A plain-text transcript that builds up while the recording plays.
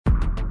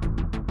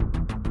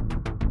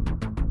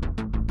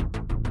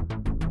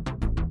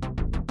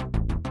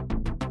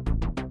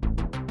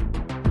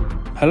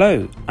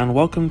Hello, and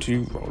welcome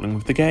to Rolling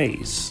with the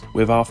Gaze,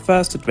 with our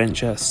first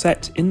adventure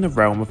set in the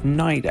realm of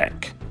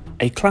Nydek,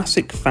 a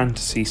classic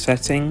fantasy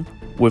setting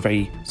with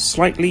a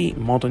slightly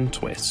modern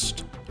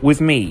twist. With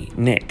me,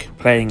 Nick,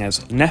 playing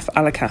as Nef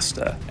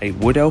Alacaster, a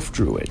wood elf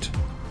druid.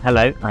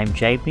 Hello, I'm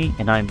Jamie,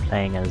 and I'm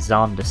playing as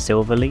Xander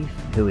Silverleaf,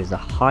 who is a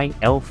high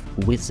elf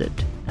wizard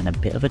and a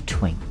bit of a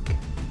twink.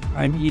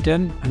 I'm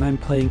Eden, and I'm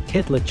playing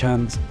Kid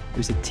LeChance,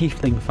 who's a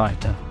tiefling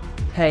fighter.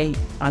 Hey,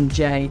 I'm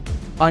Jay.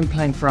 I'm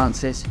playing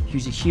Francis,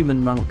 who's a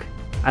human monk,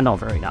 and not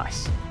very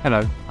nice.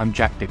 Hello, I'm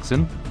Jack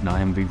Dixon, and I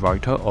am the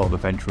writer of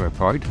Adventurer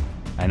Pride,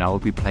 and I will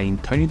be playing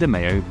Tony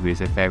DeMeo, who is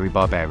a fairy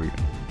barbarian.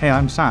 Hey,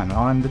 I'm Sam,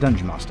 I'm the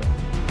Dungeon Master.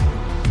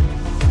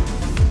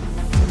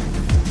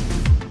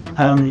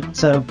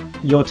 So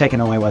you're taken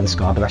away by this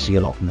guard, the rest of you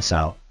are locked in the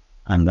cell,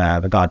 and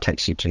the guard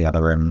takes you to the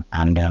other room,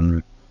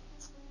 and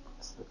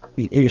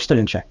you're still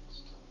in check.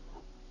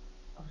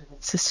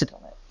 Insisted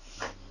on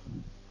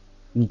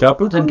it.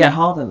 Double didn't get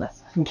hard on this.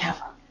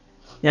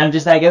 Yeah, I'm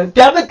just there going,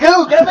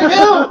 Gabagool!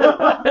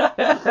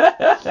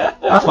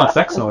 That's my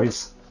sex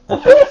noise.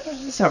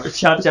 Sorry,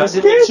 Chad, not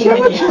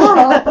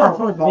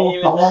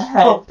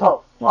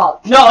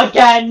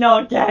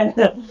again!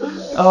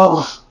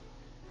 Oh,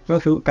 I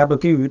feel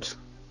gabagood.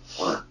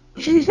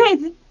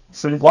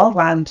 So one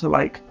plan to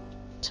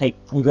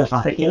You're going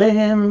to kill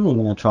him, you're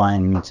going to try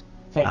and...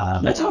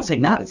 I don't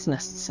think that's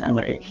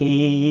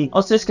necessary. I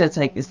was just going to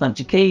take this bunch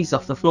of keys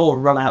off the floor,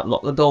 run out,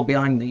 lock the door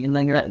behind me, and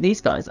then let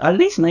these guys. At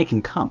least make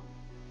him come.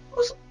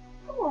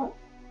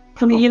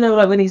 I mean, you know,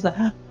 like when he's like,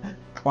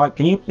 Right,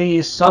 can you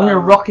please... I'm going to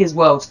rock his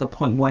world to the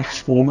point where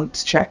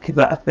performance check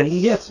that thing.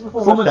 Yes,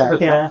 performance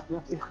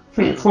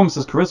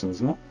is charisma,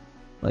 isn't it?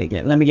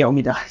 Let me get on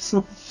my dice.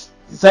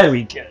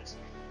 Very good.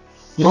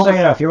 You don't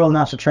know, if you're rolling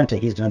out of Trenta,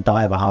 he's going to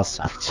die of a heart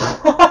attack.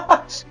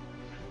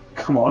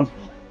 Come on.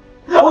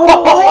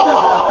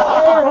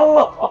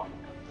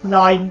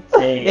 90.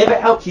 If it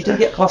helps, you do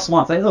get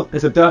 +1. Say, look,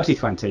 there's a dirty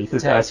 20.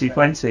 There's a dirty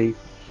 20.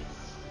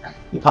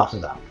 He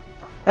passes out.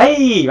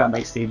 Hey, that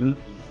makes Stephen.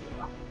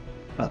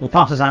 He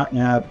passes out in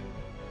a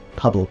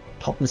puddle.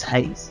 Popper's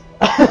haze.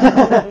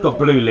 Got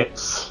blue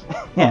lips.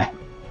 Yeah.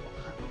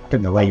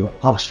 Don't know where you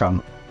passed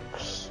from.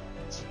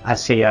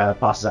 As he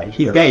passes out,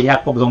 He's gay, he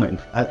had problems on it.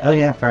 oh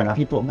yeah, fair enough.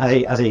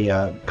 As he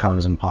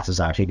comes and passes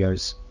out, he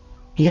goes...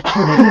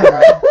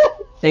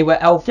 They were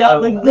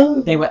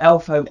Elfo. They were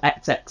Elfo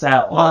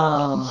XXL.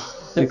 Wow.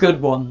 The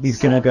good ones. He's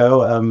gonna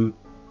go,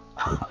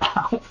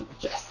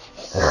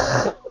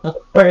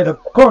 Where the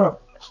corner?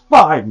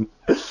 Fine!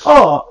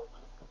 Oh!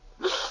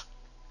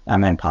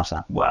 And then pass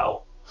out.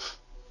 Wow.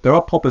 There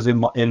are poppers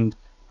in the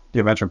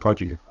Adventure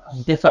Project.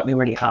 They fucked me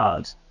really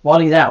hard. While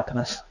he's out, can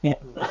I? Yeah.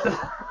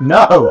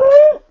 No!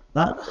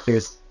 That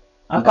is...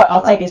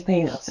 I'll take his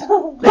peanuts.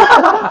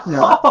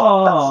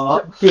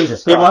 Oh,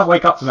 Jesus. He might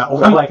wake up from that. Or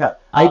wake up.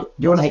 I'll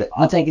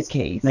take his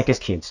keys. Nick his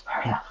kids.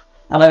 And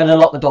I'm going to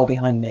lock the door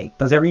behind me.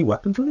 Does every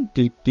weapon for him?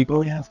 Do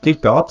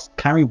guards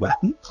carry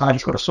weapons?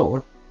 He's got a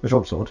sword. A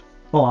short sword.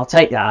 Well, I'll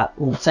take that.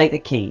 We'll take the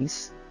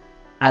keys.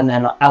 And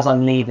then as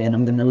I'm leaving,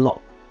 I'm going to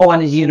lock... Oh,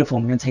 and his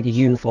uniform. I'm going to take his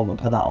uniform and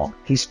put that on.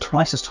 He's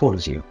twice as tall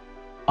as you.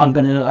 I'm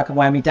going to look like I'm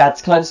wearing my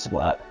dad's clothes to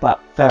work, but...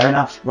 Fair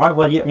enough. Right,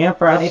 well, yeah,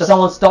 fair enough. If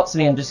someone stops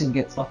me, I'm just going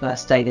to get off their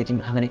state. They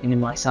didn't have anything in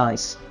my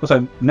size.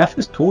 Also, Neff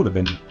is taller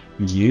than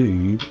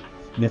you.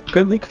 Neff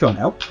couldn't leak to an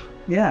elf.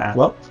 Yeah.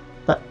 Well,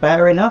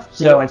 fair enough.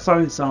 So I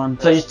phoned someone.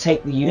 So just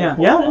take the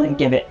uniform and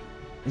give it.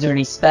 Is there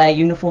any spare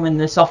uniform in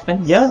the soft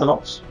bin? Yeah,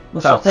 lots.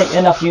 Well, so I'll take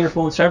enough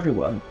uniforms for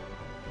everyone.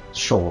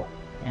 Sure.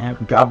 Yeah.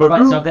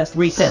 Right, so I've got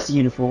 3 sets of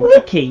uniforms.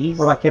 Keys.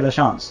 What about Kid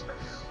LeChance?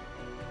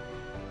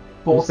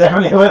 4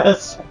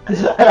 sets.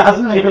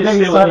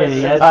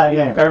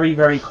 Very,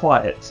 very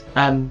quiet.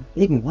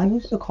 Even why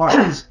was so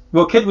quiet?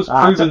 Well, Kid was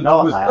proven.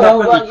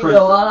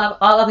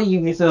 I'll have a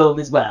uniform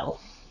as well.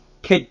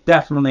 Kid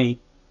definitely,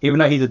 even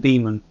though he's a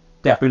demon,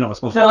 definitely not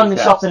responsible. So on the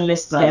shopping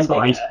list, That's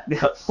fine. we've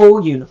got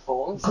 4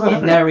 uniforms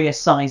in various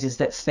sizes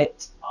that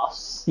fit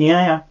us.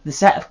 Yeah. The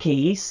set of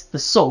keys, the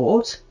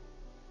sword,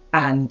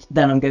 and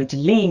then I'm going to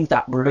leave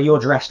that room. But you're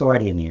dressed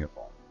already in the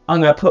uniform.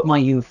 I'm going to put my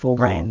uniform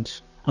on,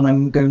 Right. and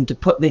I'm going to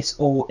put this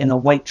all in a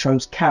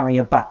Waitrose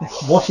carrier bag.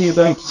 What are you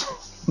going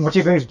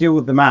to do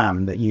with the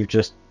man that you've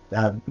just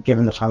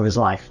given the time of his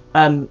life?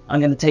 I'm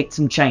going to take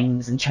some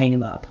chains and chain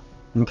him up,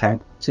 Okay.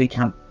 so he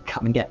can't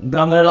come and get me. But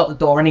I'm going to lock the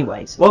door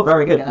anyways. Well,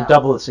 very good. Yeah.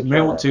 Double the You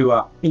may want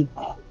security.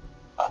 to.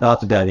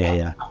 That's a dirty,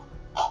 yeah.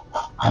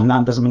 And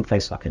that doesn't mean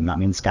face fucking, that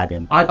means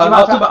skagging. I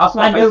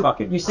know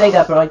you say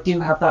that, but I do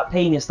have that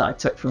penis that I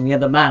took from the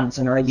other man,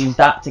 so I'm going to use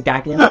that to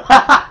gag him.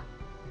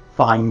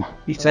 Fine.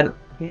 You said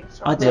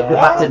I did, but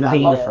that didn't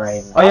penis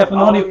frame. Oh yeah, the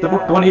one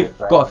who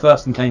got a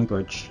first in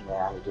Cambridge.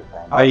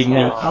 I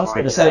was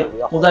going to say,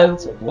 although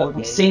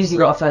as soon as you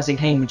got a first in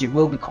Cambridge, it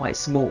will be quite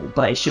small,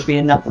 but it should be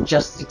enough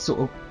just to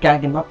sort of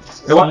gag him up.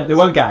 They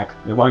won't gag.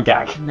 They won't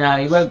gag. No,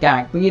 he won't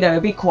gag, but it'll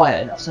be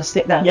quiet enough, so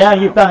stick that. Yeah,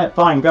 you've done it.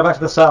 Fine. Go back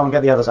to the cell and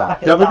get the others out.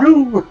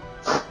 Gabagoo!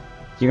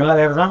 You gonna let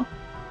the others out?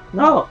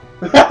 No.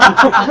 I'm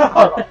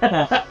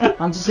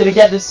just gonna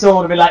get this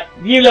sword and be like,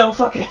 you little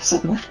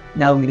fuckers.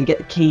 Now I'm gonna get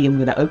the key and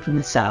I'm gonna open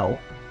the cell.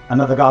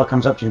 Another guard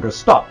comes up to you and goes,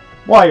 "Stop!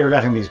 Why are you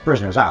letting these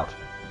prisoners out?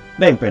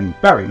 They've been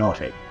very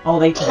naughty." Oh,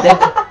 they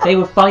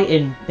were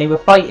fighting. They were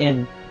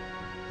fighting.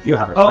 You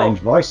have a strange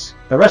voice.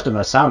 The rest of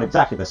them sound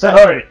exactly the same.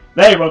 Sorry,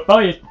 they were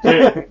fighting.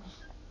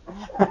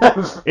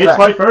 It's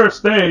my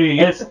first day.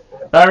 It's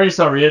very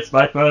sorry. It's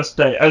my first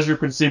day. As you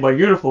can see, my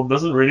uniform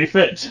doesn't really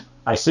fit.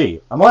 I see.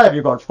 And why have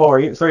you got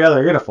three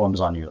other uniforms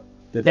on you?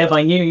 They're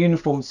my new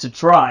uniforms to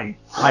try.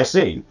 I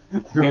see.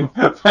 Very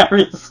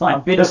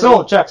I've been This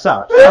all checks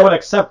out. I will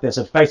accept this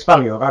at face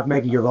value without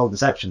making you roll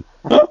deception.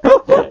 Because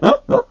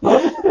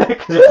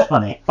it's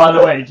funny. By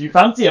the way, do you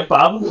fancy a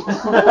bum?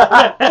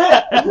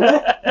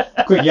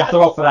 Quick, you have to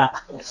roll for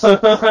that.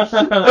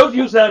 Don't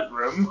use that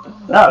room.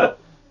 No.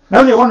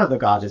 Only one of the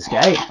guards is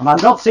gay, and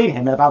I've not seen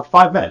him in about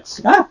 5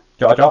 minutes.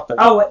 George off the...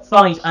 Oh, it's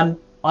fine.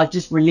 I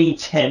just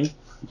relieved him.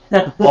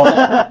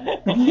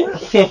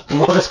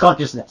 Modest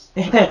consciousness.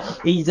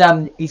 He's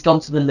gone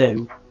to the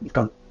loo. He's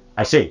gone.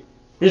 I see.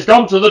 He's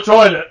gone to the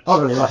toilet.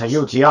 Probably not a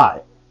UTI.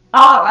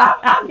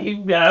 Oh, you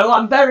know,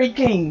 I'm very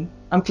keen.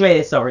 I'm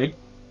clear, sorry.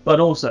 But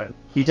also,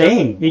 he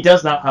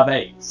does not have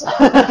AIDS.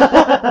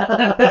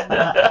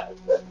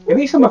 If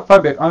he's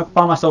homophobic, I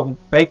find myself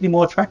vaguely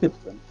more attracted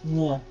to him.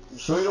 Yeah.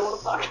 Sure you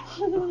don't want to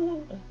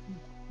fuck?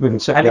 We can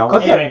check And out.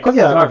 because he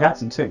has a dark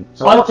accent too.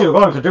 So what are you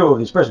going to do with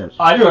these prisoners?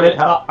 I've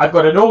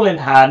got it all in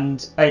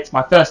hand. It's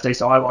my first day,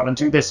 so I want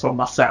to do this for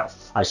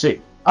myself. I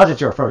see. As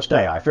it's your first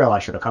day, I feel I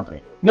should accompany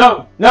you.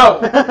 No,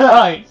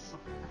 right.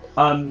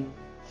 I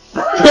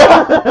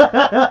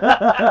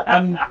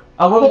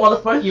wouldn't want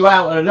to put you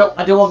out, and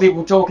I don't want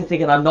people talking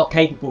thinking I'm not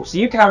capable. So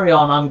you carry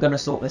on. I'm going to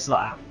sort this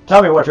out.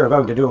 Tell me what you're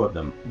going to do with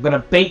them. I'm going to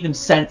beat them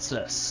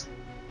senseless.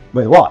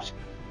 With what?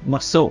 My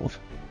sword.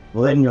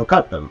 Well, then you'll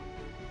cut them.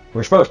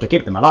 We're supposed to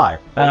keep them alive.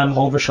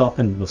 Over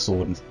sharpen the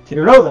sword.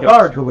 You know the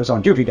guard who was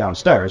on duty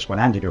downstairs when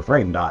Andy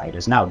Dufresne died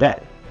is now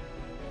dead.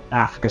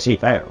 Because he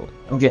failed.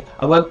 Okay,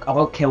 I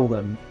won't kill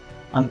them.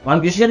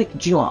 I'm just gonna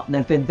do you know what?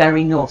 They've been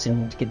very naughty and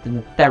want to give them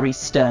a very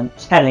stern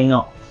telling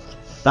off.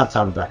 That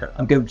sounds better.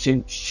 I'm going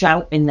to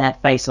shout in their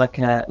face like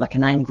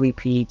an angry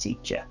PE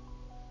teacher.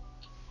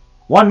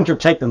 Why don't you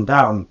take them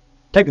down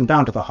to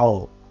the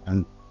hole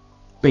and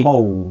beat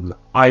Hole.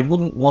 I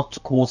wouldn't want to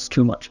cause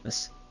too much of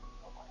this.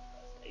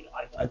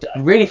 I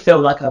really feel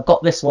like I've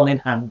got this one in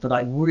hand, but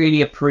I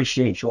really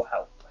appreciate your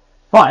help.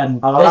 Fine,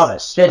 I'll allow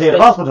this. The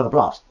advancement of the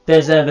plot.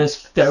 There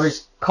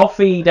is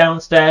coffee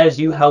downstairs.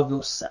 You held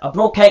your. I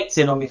brought cakes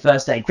in on my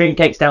first day. Cream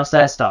cakes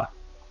downstairs, star.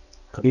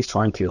 He's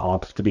trying too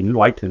hard to be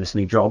light in this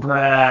new job.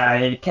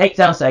 Cake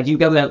downstairs. You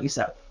go out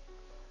yourself.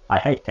 I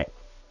hate cake.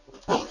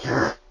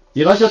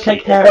 You like your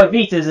cake?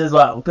 Vitas as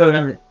well. Go and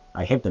everything.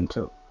 I hate them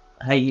too.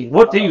 Hey, you.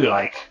 What do you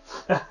like?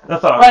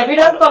 That's all Right, we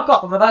don't fuck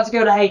off. I'm about to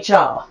go to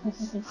HR.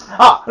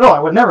 No, I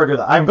would never do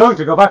that. I'm going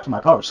to go back to my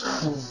post.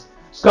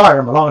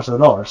 Skyrim belongs to the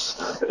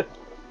Norse.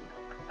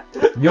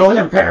 You're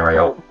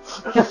Imperial.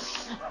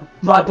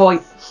 My boy.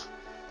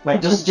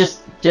 Wait, just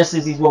as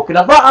he's walking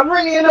up. Right, I'm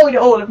really annoyed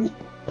at all of you.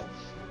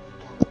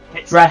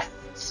 It's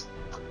rest.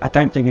 I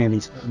don't think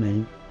anybody's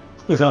me.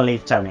 Who's going to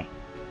leave Tony?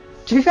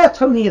 To be fair,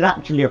 Tony is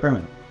actually a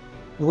criminal.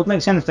 It would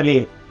make sense to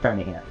leave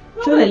Tony here.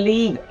 Should I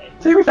leave it?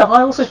 To be fair,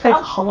 I also paid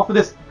half of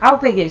this. How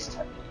big is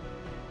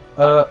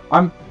Tony?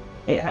 I'm.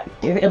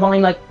 Am I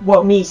like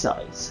what me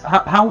size?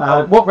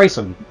 What race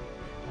are you?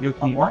 You're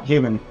what?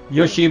 Human.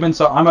 You're human,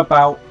 so I'm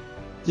about.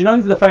 Do you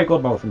know the fairy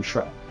godmother from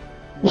Shrek?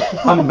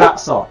 I'm that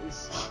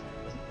size.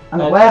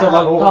 And where where have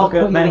have all all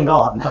the good men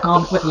gone? I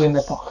can't put you in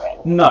the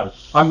pocket. No,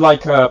 I'm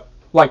like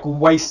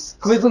waist.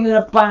 Can we put them in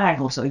a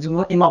bag or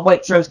something? In my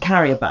Waitrose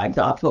carrier bag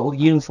that I've got all the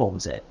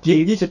uniforms in.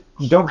 You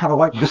don't have a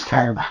white just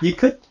carry back. You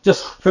could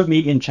just put me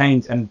in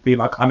chains and be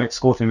like, I'm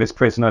escorting this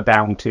prisoner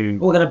down to.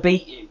 We're gonna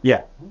beat you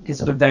Yeah.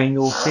 because of very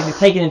naughty. You're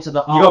taken into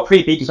the. You got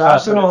pre-beaten So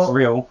person, that's it's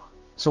real.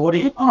 So what are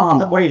you?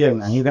 What are you doing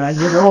then?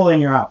 You're all in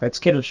your outfits.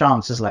 Kid of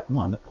Chance is like, come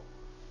on.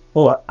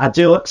 Oh, I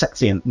do look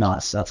sexy and no,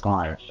 that's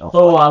quite Irish.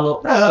 Oh, I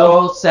look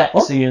so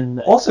sexy and.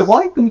 Also,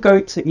 why even go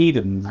to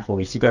Eden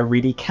voice? You go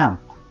really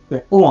camp.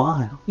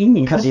 Oh,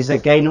 Because he's a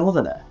gay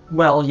northerner.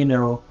 well, you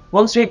know,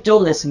 once we've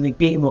done this and we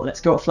beat him up,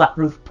 let's go to Flat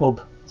Roof Pub.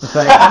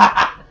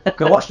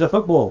 Go watch the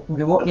football.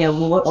 We'll watch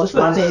Watch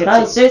Man the City. Man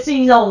Man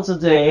City's on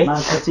today.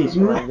 Man City's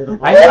right. Do you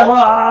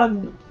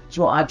know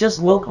what? I just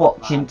love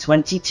watching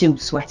 22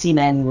 sweaty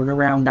men run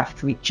around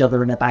after each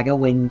other in a bag of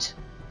wind.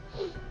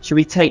 Should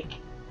we take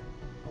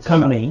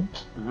Tony,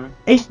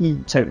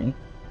 Tony,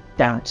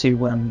 down to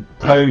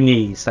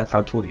Ponies, that's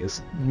how tall he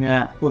is.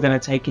 yeah, we're gonna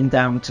take him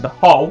down to the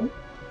hole.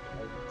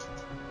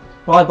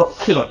 Well, but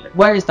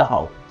where is the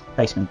hole?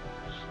 Basement.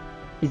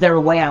 Is there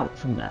a way out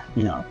from there?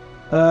 No.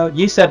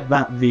 You said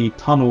that the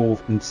tunnel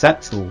in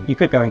Central. You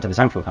could go into the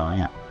central tunnel,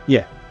 yeah.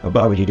 Yeah. But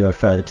why would you do it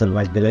further to the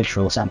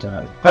literal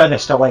centre?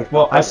 Furthest away.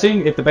 Well, I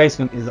assume if the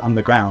basement is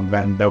underground,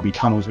 then there'll be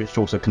tunnels which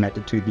are also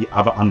connected to the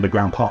other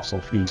underground parts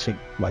of the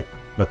like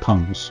the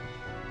tunnels.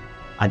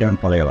 I don't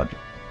follow your logic.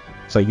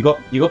 So you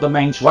got the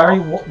main. Where do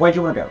you want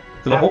to go?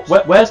 To the hole?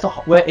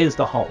 Where is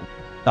the hole?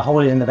 The hole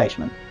is in the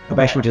basement. The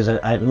basement is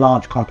a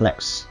large,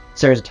 complex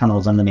series of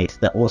tunnels underneath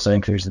that also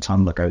includes the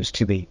tunnel that goes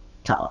to the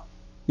tower.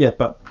 Yeah,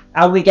 but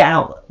How do we get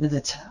out? There's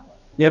a tower.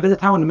 yeah, there's a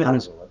tower in the middle.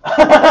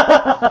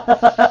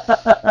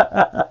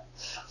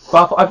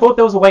 But I thought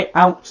there was a way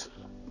out.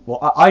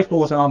 Well, I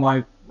thought I might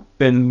have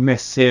been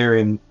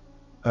mishearing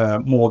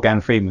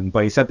Morgan Freeman,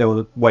 but he said there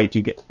was a way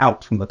to get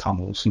out from the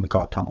tunnels, from the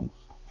guard tunnels.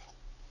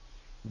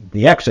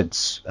 The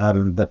exits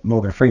that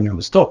Morgan Freeman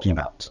was talking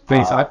about.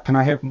 Please, can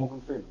I hear from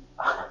Morgan Freeman?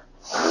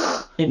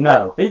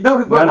 No. We're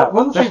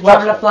on the same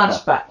Having a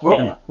flashback.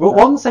 We're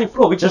on the same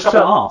floor. We just got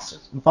to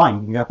ask.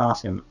 Fine, you have to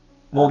ask him.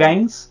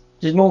 Moregains?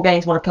 Does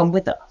Moregains want to come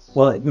with us?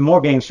 Well, the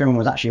Moregains Freeman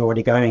was actually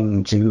already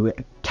going to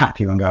tap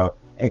you and go,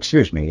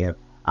 excuse me,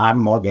 I'm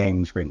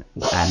Moregains Freeman,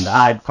 and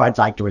I'd quite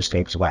like to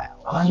escape as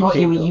well. I'm not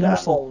in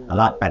uniform. A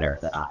lot better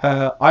than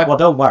I. Well,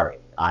 don't worry,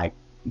 I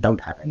don't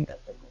have any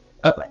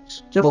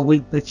place.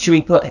 Well, should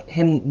we put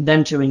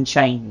them two in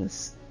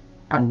chains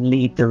and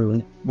lead the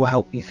room? Will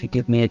help you if you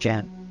give me a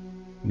gem.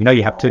 You know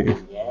you have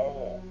two.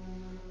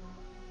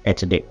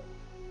 It's a deal.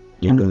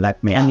 You can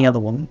let me And out. the other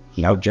one?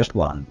 No, just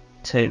one.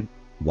 Two.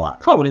 One.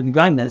 Probably be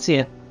going there.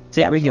 See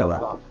how we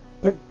go.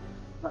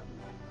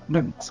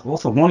 It's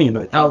also money in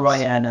it. Oh,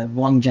 right, yeah, no,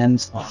 one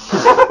gem's.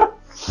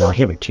 I'll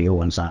give it to you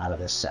once I'm out of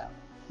this cell.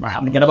 Right,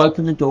 I'm going to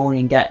open the door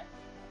and get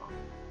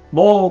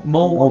more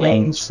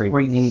Moregains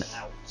screaming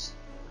out.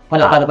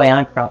 Well, by the way,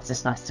 I'm Krabs.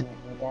 It's nice to meet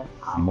you again.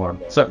 I'm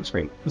Moregains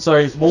Freeman. So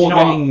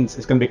Moregains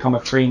is going to become a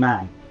free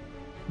man.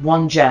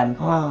 One gem.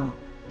 Oh,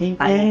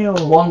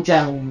 and one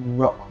gem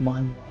will rock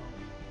my world.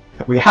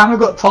 We haven't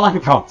got time,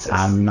 Francis.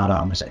 I'm not a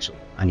homosexual,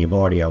 and you've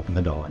already opened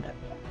the door.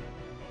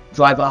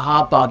 Drive a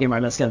hard bargain,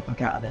 right? Let's get the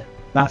fuck out of there.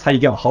 That's how you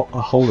get a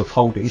hold of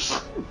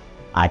Holdies.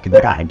 I can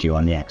guide you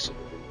on the exit.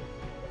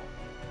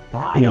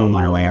 I know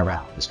my way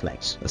around this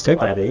place. Let's go,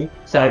 buddy.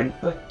 So,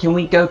 can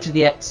we go to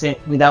the exit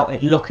without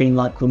it looking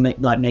like we're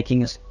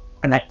making us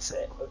an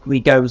exit? We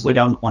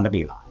don't want to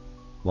be live.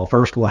 Well,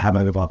 first we'll have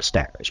a move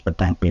upstairs, but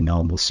then no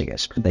one will see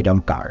us. They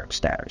don't guard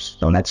upstairs.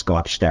 So let's go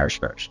upstairs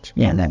first.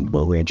 Yeah, and then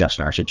we'll readjust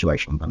our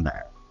situation from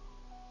there.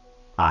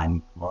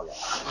 I'm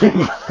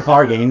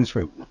Moregains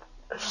Freeman.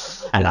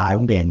 And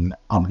I've been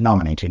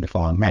nominated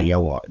for many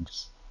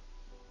awards.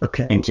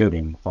 Okay.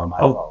 Including for my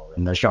role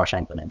in the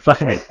Shawshank Redemption.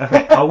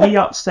 Okay. Are we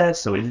upstairs?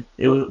 So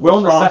we're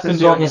on the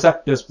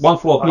second. There's one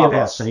floor above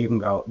us. So you can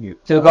go.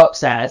 So we go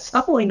upstairs. I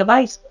thought in the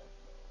basement.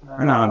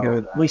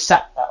 No, we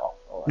sat.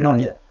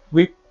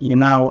 You're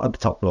now at the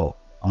top floor,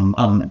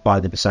 by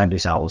the assembly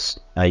cells.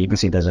 You can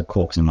see there's a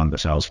corpse in one of the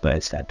cells, but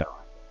it's that door.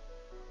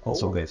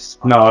 What's all this?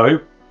 No.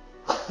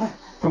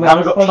 We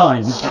haven't got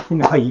time.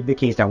 No, the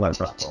keys don't work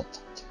for that floor.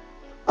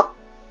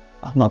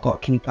 I've not got a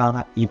key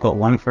card. You've got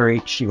one for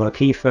each. You've got a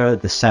key for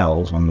the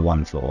cells on the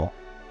one floor,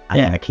 and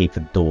then a key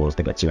for the doors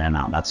that gets you in and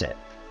out. That's it.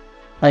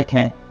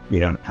 Okay. You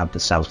don't have the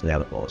cells for the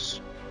other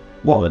floors.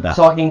 What with that?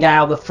 So I can get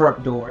out the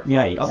front door.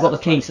 Yeah, I've got the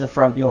key to the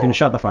front door. You can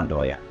shut the front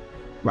door, yeah.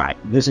 Right,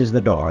 this is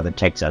the door that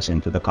takes us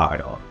into the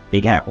corridor.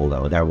 Be careful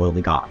though, there will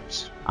be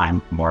guards.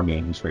 I'm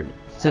Moregains Freeman.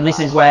 So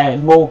this is where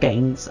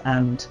Moregains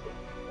and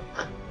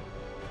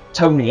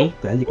Tony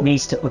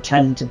needs to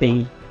pretend to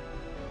be,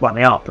 well,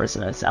 they are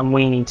prisoners, and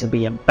we need to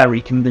be a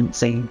very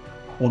convincing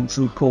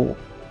one-true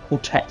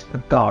quartet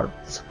of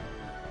guards.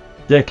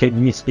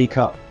 Can you speak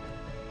up?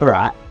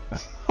 Alright.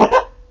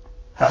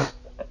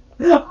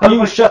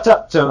 You shut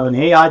up,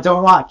 Tony. I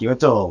don't like you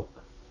at all.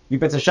 You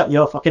better shut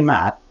your fucking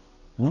mouth.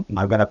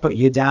 I'm gonna put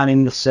you down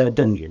in this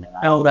dungeon.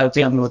 Oh no,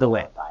 the other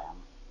way.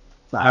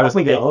 I was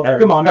thinking,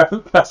 come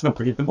on, that's not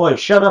pretty. Boy,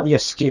 shut up,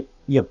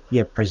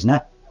 you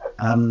prisoner.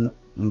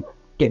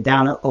 Get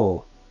down at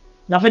all.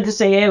 Nothing to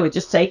see here, we're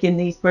just taking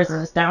these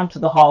prisoners down to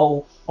the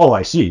hole. Oh,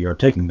 I see, you're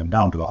taking them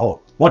down to the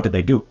hole. What did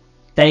they do?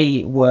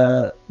 They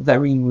were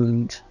very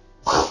rude.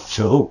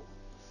 So?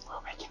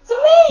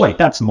 Wait,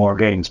 that's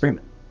Moregains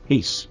Freeman.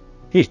 He's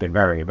been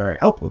very, very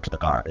helpful to the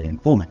guard in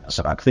informing us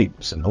about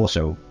things and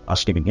also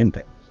us giving him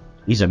things.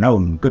 He's a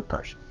known good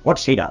person.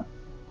 What's he done?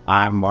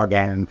 I'm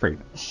Moregains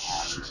Freeman.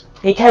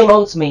 He came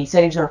on to me, he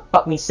said he was going to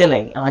fuck me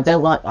silly, and I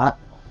don't like that.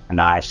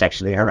 And I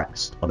sexually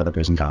harassed one of the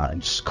prison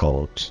guards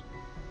called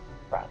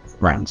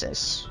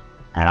Francis.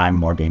 And I'm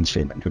Moregains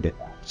Freeman who did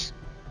that.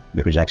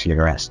 Who was actually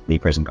harassed the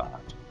prison guard.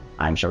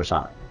 I'm so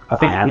sorry.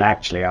 I am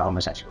actually a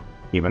homosexual,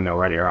 even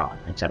though earlier on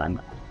I said I'm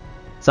not.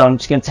 So I'm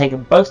just going to take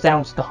them both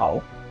down to the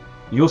hole.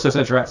 You also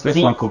said harassed this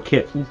one called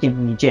Kit. He's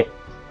giving me jib.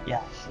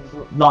 Yeah,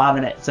 not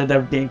having it. So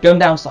they're going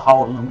down to the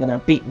hole and I'm going to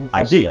beat them.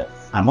 I see it.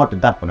 And what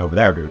did that one over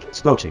there do?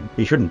 It's floating.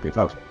 He shouldn't be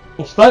floating.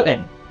 He's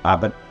floating.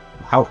 But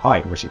how high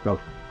was he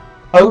floating?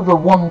 Over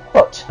 1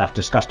 foot. That's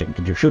disgusting.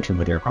 Did you shoot him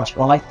with your crossbow?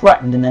 Well, I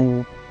threatened and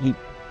then he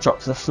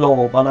dropped to the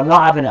floor, but I'm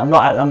not having it.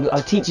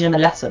 I'm teaching him a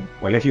lesson.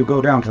 Well, if you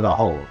go down to the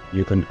hole,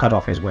 you can cut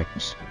off his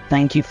wings.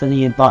 Thank you for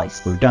the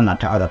advice. We've done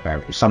that to other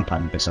fairies.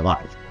 Sometimes they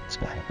survive. It's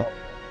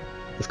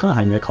kind of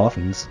how you make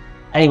coffins.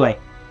 Anyway,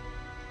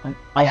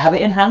 I have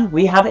it in hand.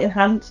 We have it in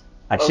hand.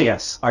 I see.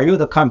 Yes. Are you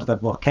the cunt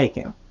that brought cake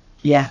in?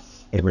 Yeah.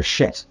 It was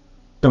shit.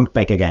 Don't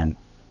bake again.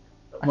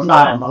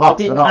 I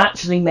didn't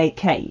actually make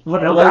cake.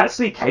 What, there was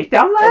actually cake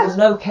down There there? was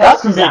no cake.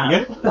 That's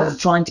convenient. I was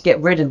trying to get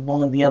rid of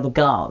one of the other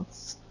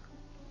guards.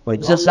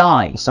 Wait, It was a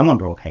lie. someone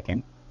brought cake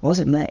in. Was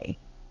it me?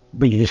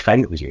 But you just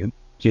claimed it was you. You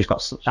just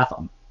got stuff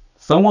on.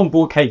 Someone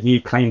bought cake,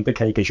 you claimed the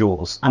cake is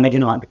yours. And they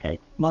didn't like the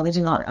cake. Well, they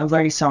didn't like it. I'm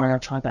very sorry. I'll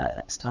try better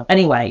next time.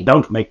 Anyway.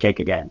 Don't make cake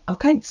again.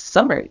 Okay,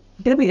 sorry.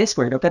 It's going to be this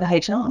weird. I'll go to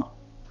HR.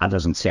 That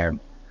doesn't scare me.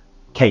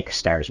 Cake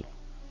stares me.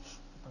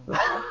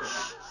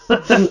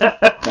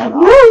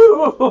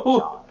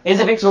 Is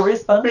it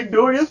Victoria's fun?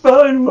 Victoria's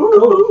fun.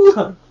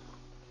 More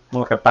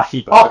like a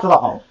batty Off to the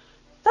hole.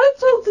 Don't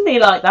talk to me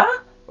like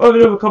that. Oh,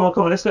 no, come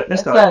on, let's go.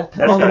 Let's go.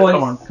 Come on,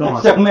 boys. Come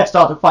on. Don't mess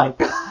start a fight.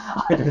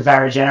 I've been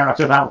very generous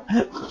about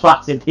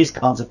plastic these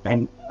kinds of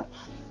things.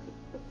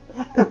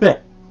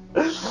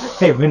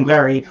 They've been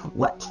very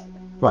wet.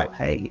 Right,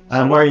 hey,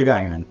 where are you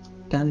going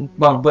then?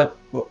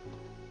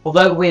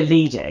 Although we're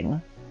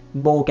leading,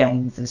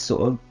 Moregains is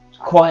sort of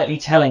quietly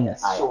telling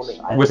us.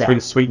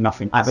 whispering sweet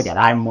nothing. I forget,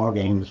 I'm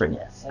Moregains.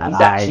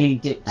 He's actually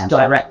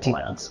directing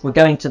us. We're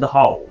going to the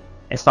hole,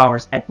 as far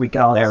as every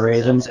guard. There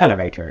is an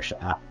elevator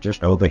shaft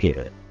just over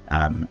here.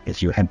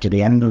 If you head to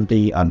the end of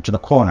the, to the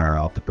corner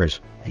of the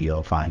prison,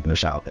 you'll find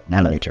yourself an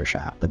elevator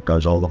shaft that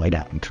goes all the way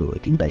down to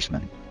the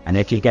basement. And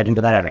if you get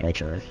into that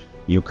elevator,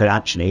 you could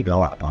actually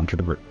go up onto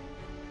the roof.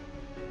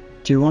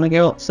 Do you want to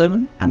go up,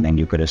 Simon? And then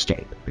you could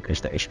escape, because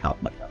there is help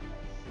like that.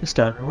 Just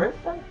down the roof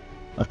then.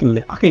 I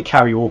can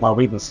carry all my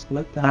weapons.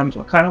 I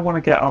kind of want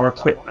to get our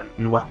equipment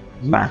and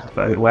weapons back,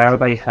 though. Where are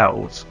they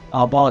held?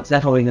 Oh, bollocks,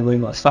 they're probably in the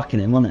room that's fucking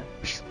him, wasn't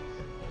it?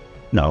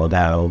 No,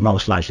 they'll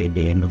most likely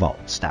be in the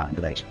vaults down in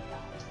the basement.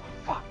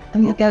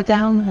 I'm gonna go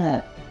down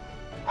there.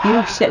 You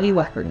have to get new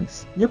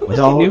weapons. With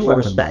all due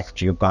respect,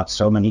 you've got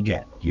so many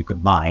gems, you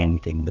could buy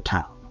anything in the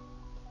town.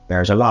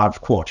 There's a large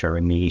quarter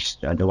in the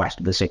east, the west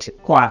of the city.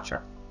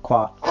 Quarter.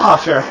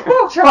 Quarter.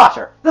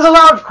 There's a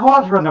large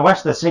quarter in the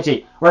west of the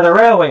city where the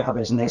railway hub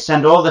is, and they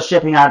send all the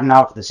shipping out and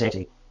out of the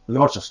city.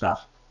 Lots of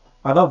stuff.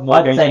 I love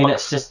I'd say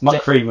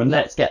Muck Freeman.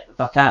 let's get the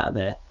fuck out of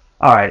there.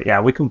 Alright, yeah,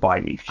 we can buy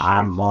you.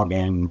 I'm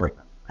Morgan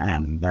Brickman,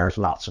 and there's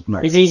lots of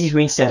merch. It's easy for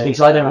me to say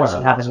because I don't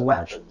actually have a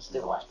weapon.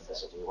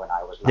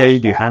 Yeah, you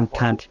do. Hand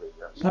can't.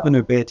 Have a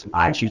new bit.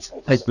 I actually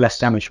take less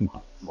damage from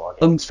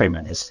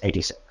Freeman is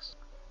 86.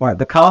 Right,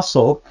 the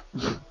castle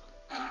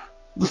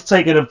Just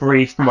taking a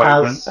brief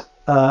moment.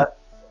 has,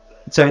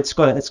 so it's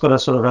got a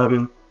sort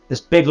of this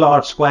big,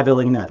 large square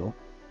building in the middle.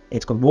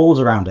 It's got walls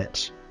around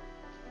it,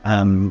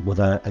 with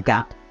a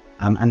gap,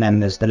 and then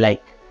there's the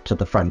lake to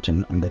the front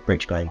and the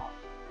bridge going on.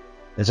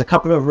 There's a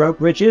couple of rope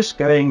bridges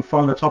going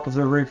from the top of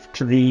the roof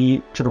to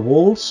the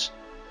walls.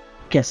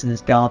 Guessing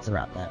there's guards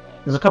around there.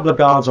 There's a couple of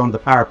guards on the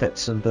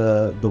parapets of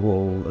the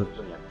wall,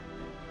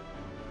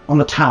 on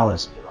the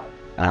towers.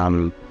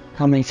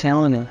 How many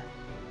telling you?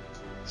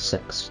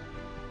 6.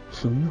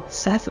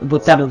 Seven.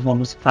 But that one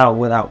was foul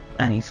without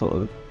any sort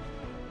of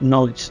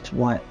knowledge to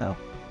why it fell.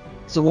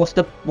 So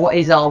what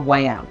is our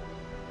way out?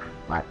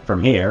 Right,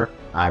 from here,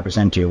 I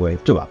present you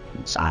with 2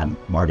 options. I'm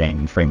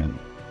Morgan Freeman,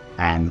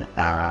 and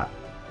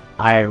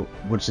I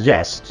would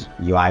suggest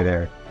you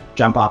either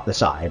jump off the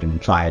side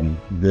and try and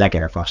leg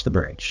it across the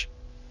bridge,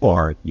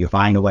 or you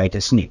find a way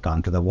to sneak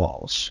onto the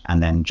walls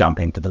and then jump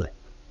into the lake.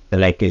 The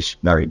lake is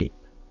very deep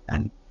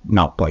and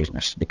not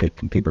poisonous because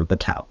people of the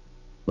town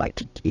like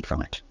to eat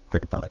from it,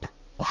 drink from it.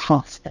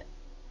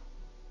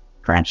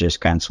 Francis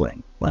can't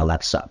swing. Well,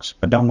 that sucks,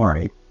 but don't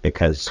worry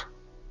because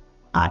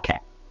I can.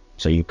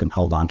 So you can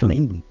hold on to me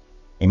and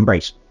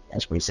embrace me,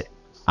 as we say.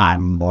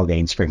 I'm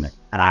Moregains Freeman,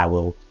 and I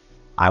will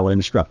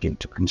instruct you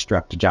to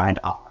construct a giant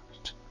ark,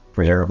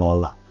 preserve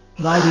all life.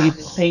 Why do you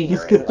say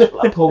he's good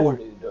at Paul?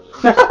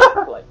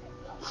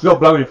 You're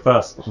blowing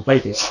first,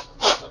 lady.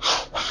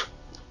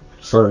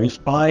 Sorry.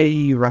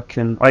 I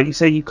reckon. You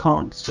say you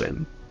can't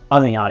swim. I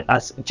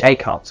think Jay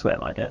can't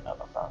swim. I don't know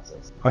about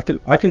Francis.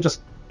 I can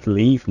just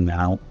leave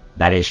now.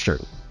 That is true,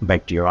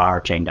 but you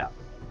are chained up.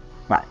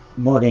 Right,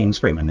 Moregains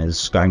Freeman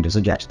is going to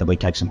suggest that we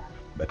take some,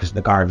 because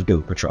the guards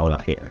do patrol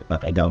up here,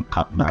 but they don't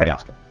come very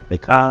often. They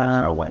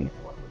come away.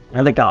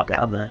 And the guard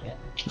down there.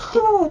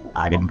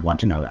 I didn't want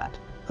to know that.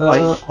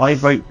 I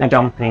vote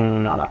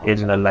jumping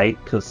in the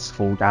lake because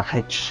full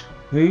damage.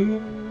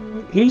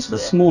 He's the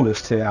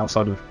smallest here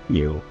outside of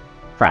You,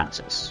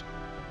 Francis,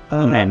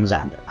 and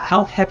Xander.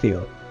 How heavy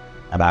are you?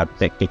 About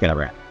 50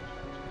 kilograms.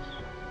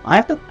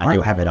 I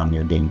do have it on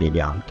your D&D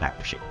Beyond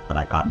character sheet, but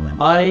I can't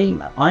remember.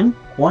 I'm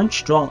quite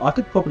strong. I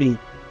could probably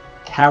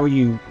carry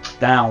you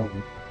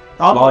down.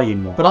 Fly you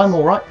more. But I'm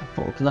alright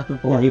before, because I can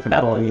fall. Yeah, you can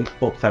fly you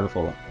feather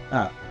fall.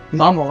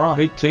 I'm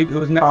alright. It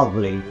was next.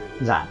 Probably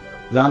Xander.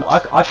 Then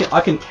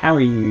I can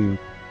carry you,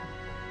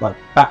 like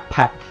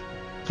backpack,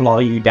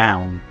 fly you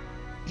down.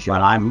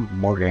 Well, I'm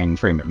Morgan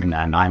Freeman,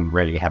 and I'm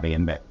really heavy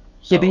in bed.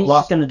 Yeah, but he's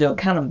just going to do a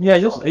cannon. Yeah,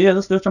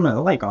 let's jump in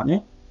the lake, aren't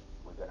you?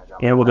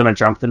 Yeah, we're gonna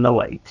jump in the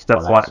lake.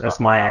 That's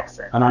my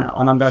accent. And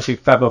I'm going to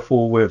feather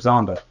fall with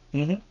Xander.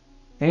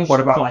 Mm-hmm. What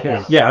about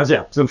him? Yeah, that's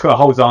it. So I'm going to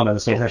hold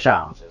Xander. There's a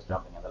chance of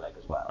jumping in the lake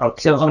as well.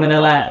 So I'm going to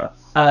let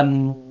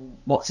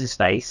what's his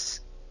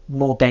face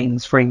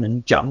Moregains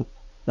Freemen jump,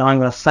 then I'm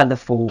going to feather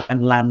fall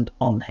and land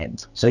on him.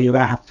 So you're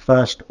going to have to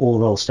first all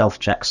roll stealth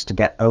checks to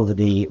get over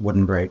the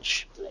wooden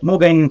bridge.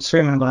 Moregains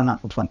Freemen got a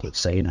natural 20,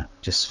 so you know,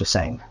 just for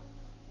saying.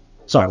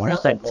 Sorry, what did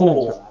I say?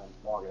 4.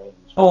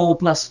 4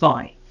 plus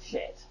 5.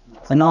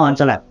 So 9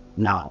 to 11.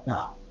 No.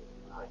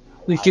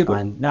 Who's you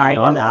got? No,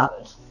 I'm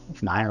not.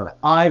 9 or 11.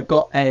 I've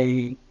got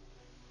a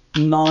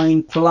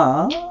 9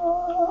 plus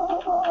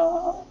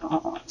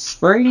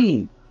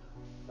 3.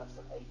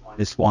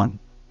 This one.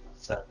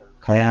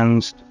 Okay,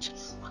 and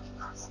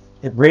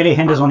it really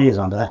hinders on you,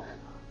 Xander.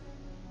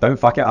 Don't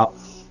fuck it up.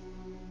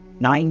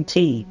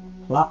 90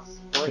 plus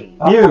 3.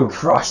 You!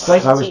 Christ,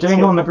 I was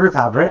doing on the group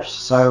average,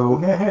 so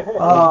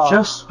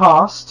just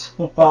passed.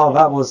 Oh,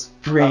 that was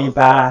really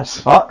bad.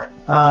 Fuck.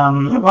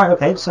 Right,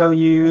 okay, so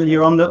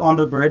you're on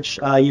the bridge.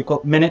 You've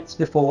got minutes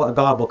before a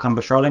guard will come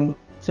patrolling.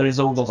 So there's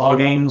all those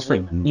Moregains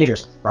Freeman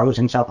just throws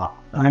himself up.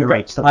 And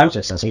rates the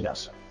process as he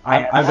does.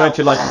 I'm going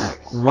to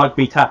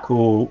rugby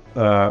tackle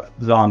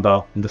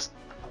Xander and just.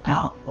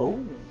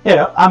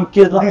 Yeah, I'm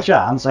good like a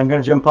chance. I'm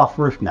going to jump off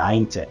roof now,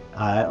 ain't it?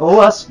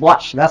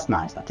 Watch. That's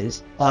nice, that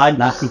is.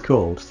 Nasty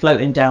cold.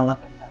 floating down.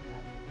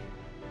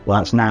 Well,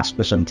 that's nice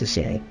for some to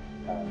say.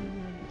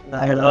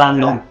 I'm going to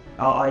land on.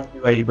 I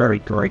do a very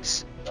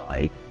great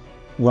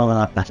well, an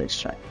athletics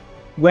check.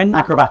 When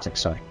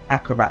acrobatics, sorry.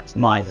 Acrobats,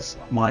 mines.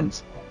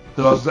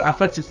 So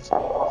athletics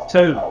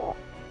 2.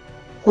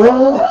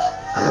 roll.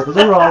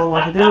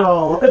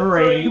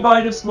 3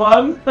 minus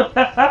 1.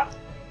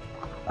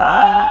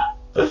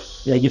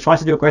 Yeah, you try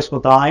to do a graceful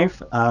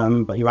dive,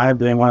 but you end up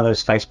doing one of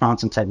those face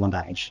plants and take 1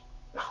 damage.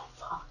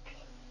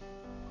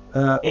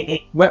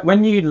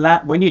 When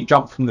you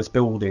jumped from this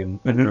building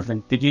and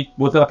everything,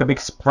 was there like a big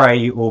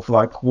spray of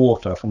like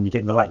water from you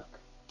getting the lake?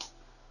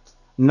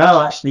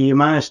 No, actually, you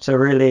managed to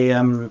really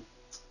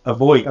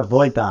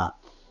avoid that.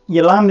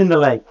 You land in the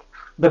lake.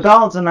 The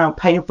guards are now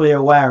painfully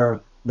aware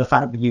of the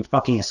fact that you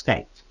fucking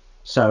escaped.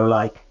 So,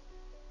 leg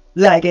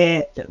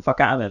it. Get the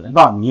fuck out of it then.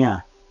 Run,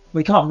 yeah.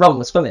 We can't run,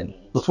 we're swimming.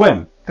 The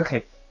swim.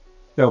 Okay.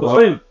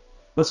 The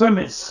swim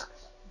is...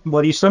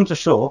 Well, you swim to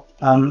shore.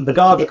 The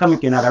guards are coming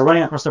to you now. They're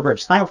running across the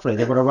bridge. Thankfully,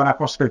 they've got to run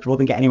across the bridge rather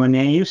than get anywhere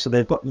near you, so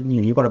they've got,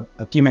 you've got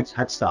a few minutes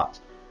head start.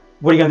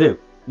 What are you going to do?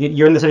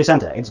 You're in the city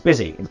centre. It's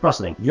busy. It's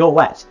bustling. You're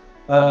wet.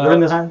 You're in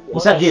the town.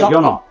 Except you're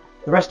not.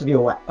 The rest of you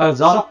are wet.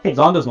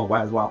 Xander's not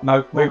wet as well.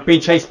 No, we've been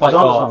chased by Xander's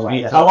guards. not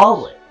wet. How are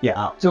we?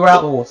 Yeah. So we're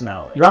out of the water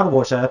now. You're out of the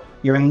water.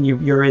 You're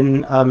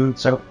in.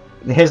 So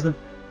here's the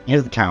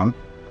town.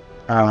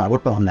 I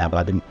would put on there, but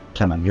I didn't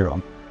turn on. You're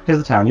on. Here's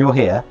the town. You're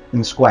here in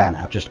the square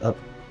now. Just up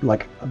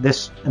like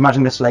this.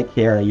 Imagine this lake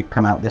here. You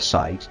come out this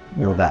side.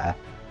 You're there.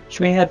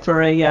 Should we head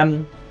for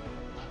a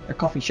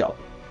coffee shop?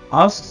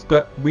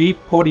 But we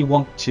probably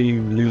want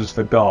to lose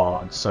the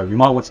guards, so we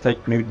might want to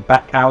take maybe the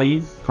back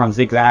alleys, try and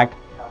zigzag.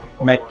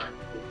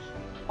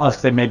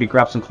 Maybe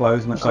grab some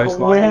clothes and close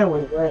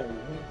line.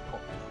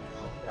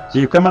 So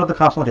you've come out of the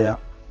castle here.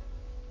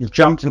 You've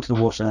jumped into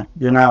the water.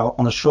 You're now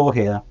on the shore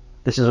here.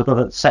 This is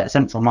a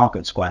central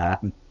market square.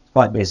 It's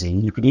quite busy.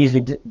 You could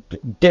easily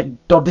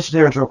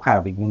disappear into a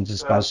crowd. You can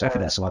just go surf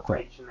there so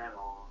quick.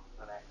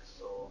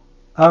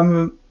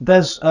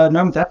 There's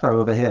no depot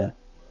over here.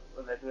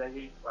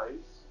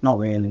 Not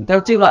really.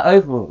 They'll do like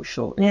overall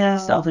short. Yeah.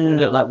 Stuff that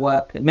look like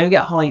work. Maybe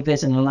get high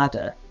vis and a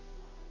ladder.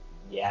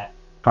 Yeah.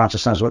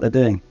 Francis knows what they're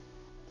doing.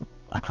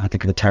 I can't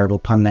think of a terrible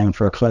pun name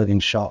for a clothing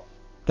shop.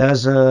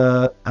 There's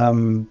a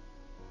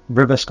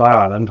River Sky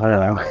Island. I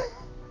don't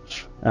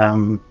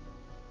know.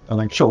 I'm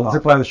like, sure, there's a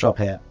clothes shop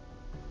here.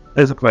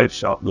 There's a clothes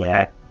shop.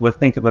 Yeah. We'll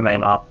think of the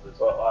name up.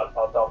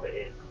 I'll dub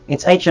it in.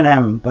 It's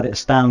H&M, but it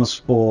stands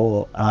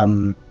for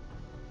no,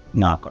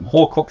 I've got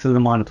Horcruxes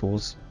and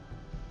Minotaurs.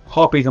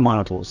 Harpies and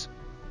Minotaurs.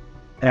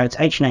 it's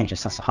H&H.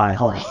 That's a high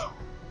hole.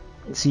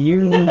 It's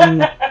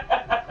Union.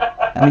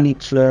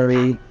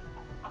 Flurry.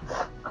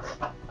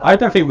 I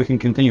don't think we can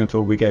continue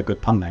until we get a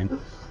good pun name.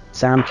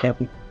 Sam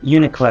Kevin.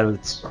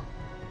 Uniclothes.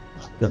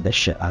 Love this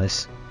shit,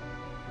 Alice.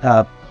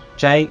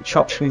 Jay,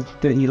 shops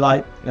that you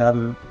like.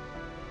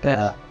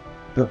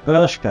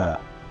 Bershka.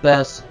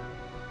 There's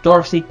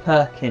Dorothy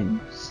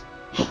Perkins.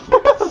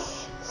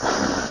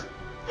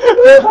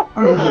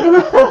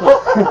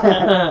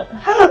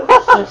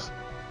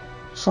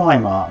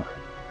 Primark.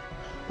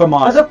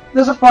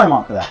 There's a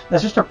Primark there.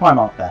 There's just a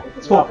Primark there.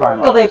 It's called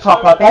Primark. Well, they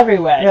pop up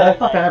everywhere. Yeah, they're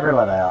fucking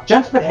everywhere they are.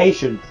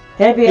 Gentrification.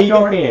 There'd be a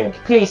Dorothy.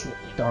 Please,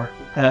 Dorothy.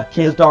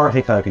 Here's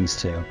Dorothy Perkins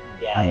too.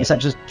 Yeah. It's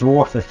just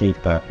Dwarfy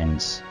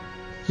Perkins.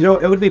 You know,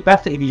 it would be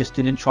better if you just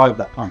didn't try with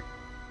that pun.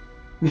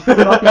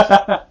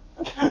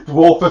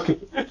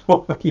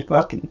 Dwarfy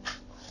Perkins.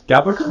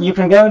 Gabbard? You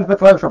can go into the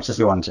clothes shops if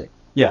you want to.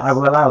 Yeah. I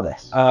will allow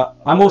this.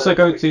 I'm also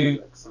going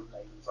to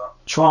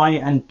try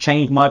and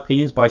change my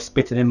opinions by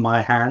spitting in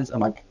my hands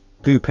and like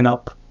pooping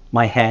up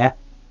my hair,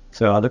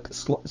 so I look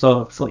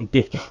slightly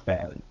different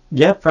there.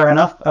 Yeah, fair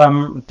enough.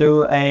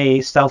 Do a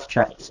stealth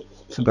check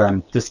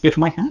To spit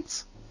my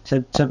hands. to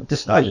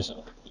disguise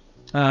yourself.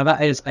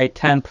 That is a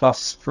 10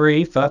 plus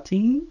 3,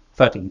 13.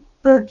 13.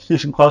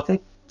 Decent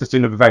quality. Just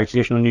doing a very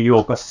traditional New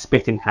Yorker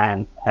spit in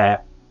hand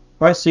hair.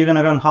 Right, so you're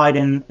gonna go and hide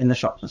in the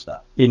shops and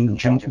stuff. In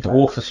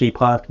dwarfy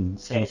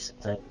parkings. Yes.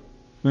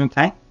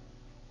 Okay.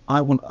 I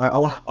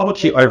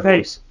want you over.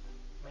 Make it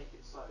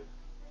so.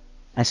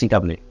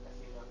 SEW.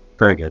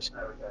 Very good.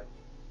 There we go.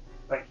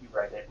 Thank you,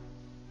 Reddit.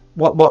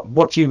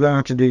 What you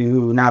going to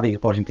do now that you're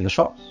pointing to the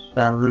shops?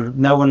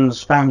 No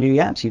one's found you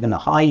yet. You're going to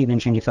hide, you're going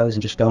to change your clothes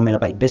and just go and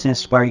about your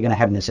business. Where are you going to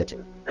head in the city?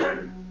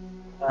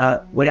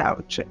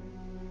 Without check.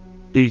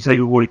 Do you say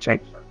you've already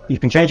checked? You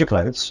can change your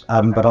clothes,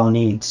 but I'll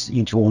need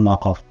you to all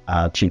knock off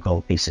 2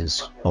 gold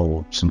pieces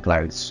or some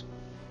clothes.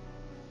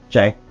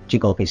 Jay, 2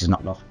 gold pieces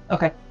knocked off.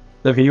 Okay.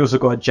 So you also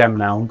got a gem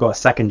now, got a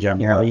second gem.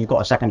 Yeah, you've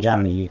got a second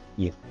gem and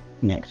you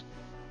nicked.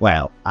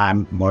 Well,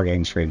 I'm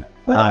Moregains Freemen.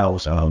 I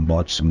also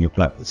bought some new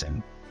clothes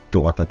and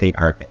thought that they'd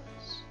hurt me.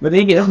 Where did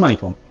you get this money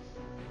from?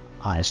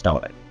 I stole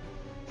it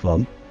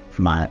from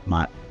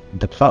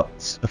the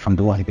clothes from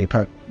the YB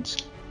programs.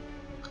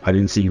 I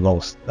didn't see you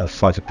roll a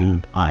fight of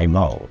food. I'm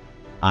old.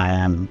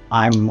 I'm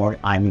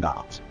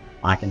God.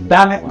 I can.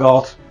 Damn it,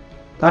 God.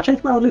 Can I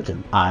change my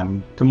religion?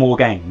 I'm To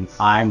Moregains.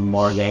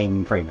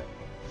 Morgain Freeman,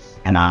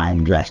 and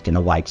I'm dressed in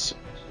a white suit,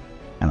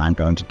 and I'm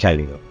going to tell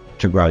you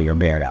to grow your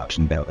beard out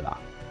and build it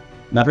up.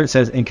 Never it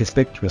says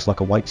inconspicuous like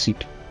a white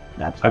suit.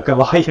 That's A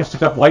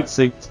Goliath in a white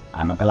suit.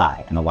 I'm a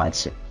Goliath in a white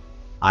suit.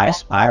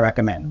 I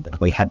recommend that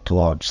we head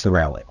towards the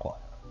railway quarter,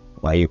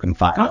 where you can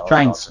find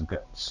trains and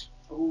goods.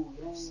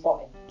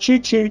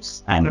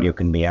 Choo-choos, and you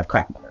can be a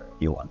crackbanger if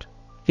you want.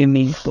 You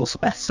mean those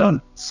best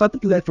son?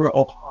 Studded leather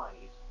or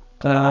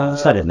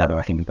Studded leather,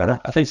 I think, is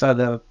better. I think so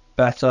they're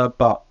better,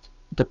 but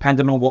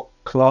depending on what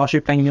class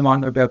you're playing, you might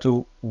not be able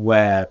to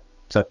wear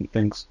certain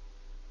things.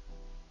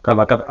 'Cause,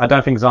 like, I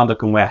don't think Xander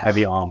can wear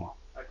heavy armor.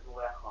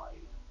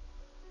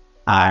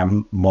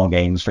 I'm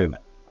Moregains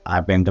Freeman.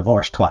 I've been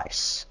divorced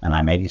twice, and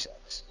I'm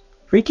 86.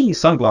 Freaky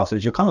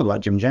sunglasses, you're kind of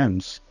like Jim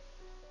Jones.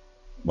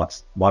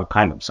 What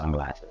kind of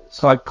sunglasses?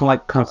 So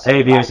kind of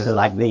Sunglasses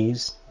like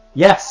these.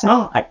 Yes.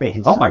 Like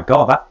these. Oh my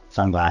God, that.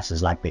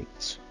 Sunglasses like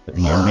these. But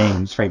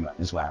Moregains Freeman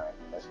is wearing.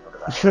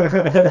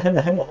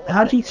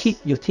 How do you keep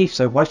your teeth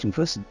so white and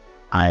crisp?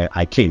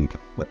 I clean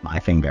with my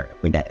finger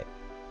every day.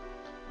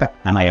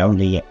 And I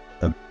only eat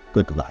the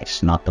good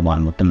rice, not the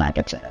one with the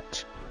maggots in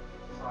it.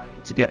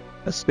 To get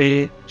a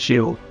spear,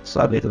 shield,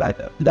 studded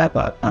leather,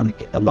 and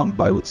get a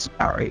longbow with some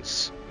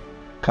arrows.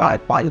 Can I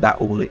buy that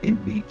all in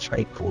the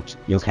trade court?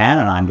 You can,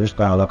 and I'm just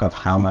going to look up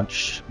how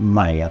much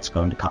money that's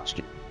going to cost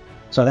you.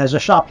 So there's a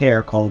shop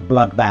here called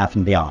Bloodbath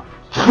and Beyond.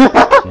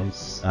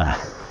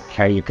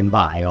 Here you can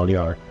buy all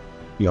your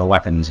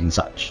weapons and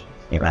such,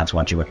 if that's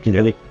what you wish to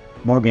do.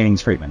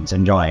 Moregains Freeman's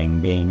enjoying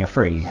being a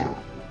free.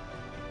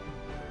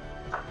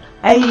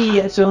 Hey,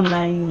 it's your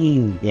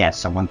name. Yes,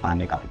 someone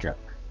finally got a joke.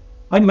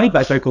 I made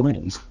that joke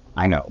already.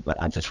 I know,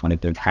 but I just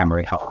wanted to hammer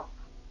it home.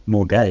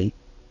 More gay.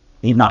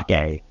 He's not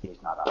gay.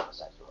 He's not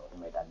homosexual. He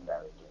made that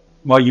very gay.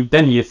 Well,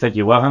 you said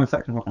you were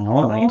homosexual.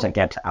 I need to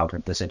get out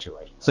of the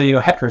situation. So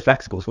you're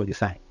heterosexual is what you're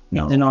saying.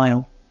 No.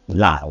 Denial.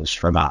 Lies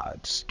from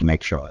odds to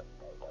make sure.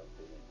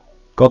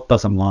 God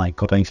doesn't lie.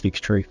 God only speaks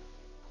truth.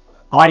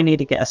 I need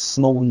to get a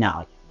small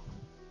knife.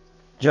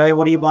 Jay,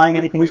 what are you buying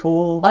anything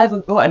for? I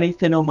haven't got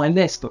anything on my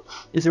list, but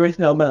is there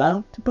anything I'm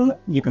allowed to buy?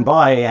 You can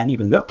buy and you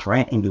can look for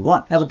anything you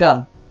want. Have a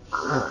gun.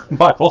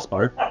 Buy a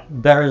crossbow.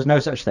 There is no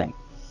such thing.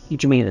 What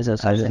do you mean there's no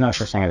There's no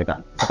such thing as a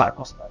gun. Buy a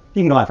crossbow.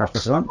 You can buy a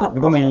crossbow, but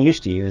the woman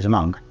used to you as a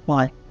monk.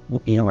 Why?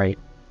 You know, right?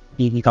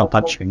 You can't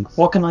punch things.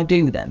 What can I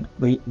do then?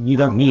 Well, you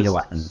don't need a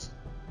weapon.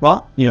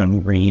 What? You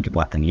don't really need a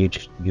weapon. You're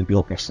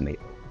pissing me.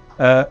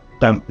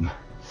 Don't.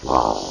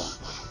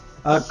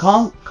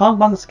 Can't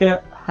monks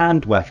get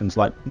hand weapons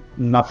like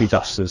nubby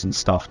dusters and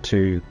stuff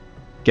to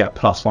get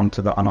 +1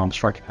 to the unarmed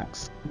strike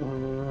attacks?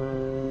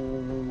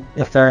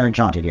 If they're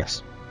enchanted,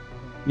 yes.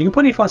 You can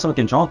probably find some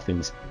enchanted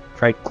things.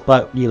 Trade.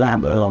 But you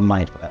have a little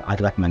mind, but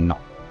I'd recommend not.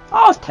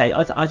 Oh, okay,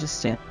 I just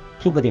see.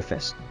 Kill with your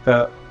fist.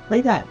 But Lay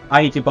that.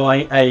 I need to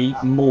buy a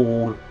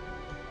maul,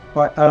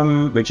 right,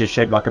 which is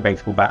shaped like a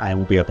baseball bat and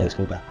will be a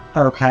baseball bat.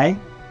 Okay.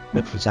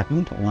 Wait for a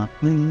second.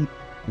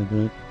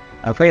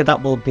 Okay,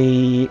 that will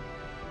be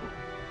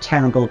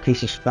 10 gold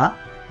pieces for that.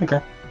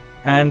 Okay.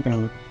 And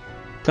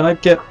can I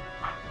get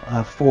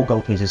 4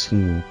 gold pieces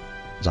from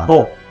Zan.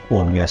 4?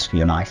 4, yes, for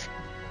your knife.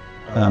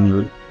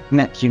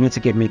 Next, you need to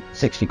give me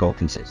 60 gold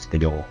pieces for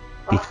your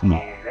beef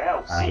meat.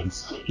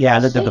 Yeah,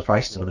 the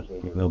price is a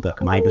little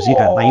bit mine, because you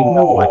don't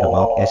know like a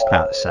lot. It's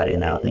kind of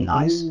setting out the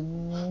nice.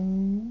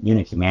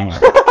 Unity man.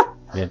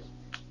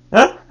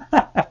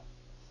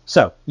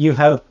 So, you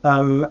have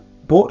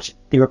bought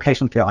the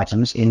replacement for your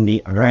items in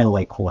the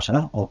railway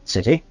quarter of the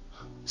city.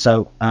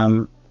 So,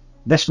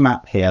 this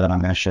map here that I'm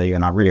going to show you,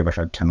 and I really wish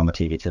I'd turned on the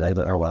TV today,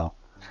 but oh well.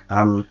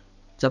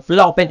 It's a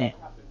flop, innit?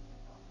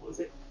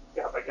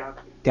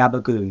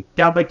 Gabagoo.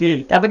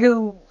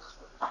 Gabagoo.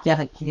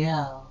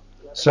 Yeah.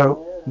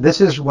 So,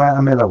 this is where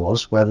Amilla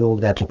was, where all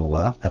the dead people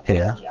were, up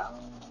here.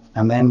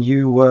 And then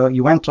you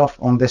went off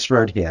on this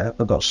road here,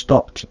 but got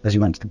stopped as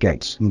you went to the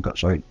gates, and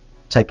got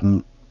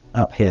taken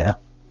up here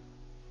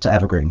to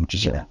Evergreen, which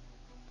is here,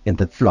 in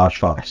the large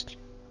forest.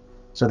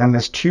 So then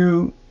there's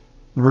 2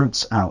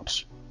 routes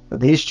out But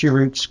these two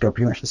routes go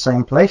pretty much the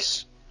same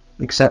place,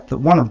 except that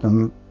one of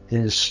them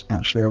is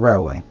actually a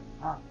railway.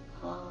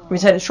 We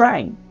take the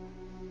train.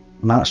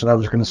 And that's what I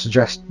was going to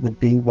suggest would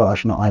be, well,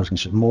 actually not I was going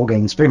to suggest,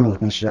 Moregains Freemen was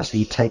going to suggest that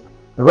you take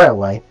the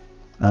railway,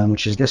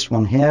 which is this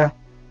one here,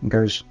 and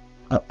goes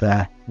up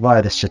there,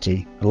 via the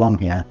city, along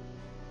here.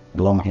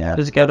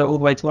 Does it go all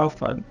the way to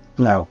Elfhome?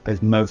 No,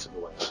 there's most of the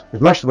way.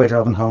 There's most of the way to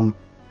Elvenhome,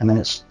 and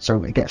then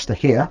so it gets to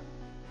here,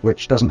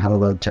 which doesn't have a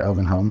road to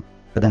Elvenhome,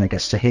 but then it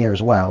gets to here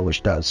as well,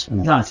 which does.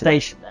 And Nice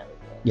station.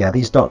 yeah,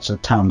 these dots are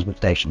towns with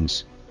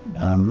stations.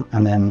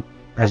 And then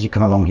as you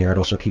come along here, it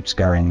also keeps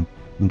going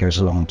and goes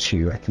along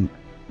to, I think.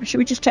 Should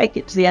we just take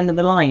it to the end of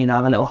the line,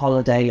 have a little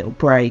holiday, a little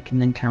break,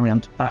 and then carry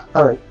on to back?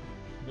 Oh,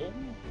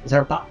 is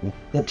there a button?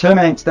 It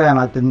terminates there, and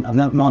I've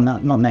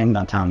not named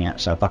that town yet,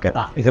 so fuck it.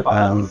 Is it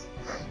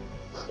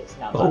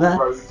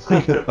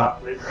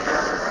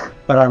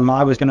But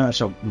I was gonna,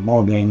 so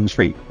Moregains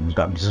Street was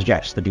going to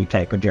suggest that you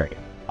take a journey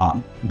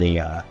on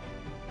the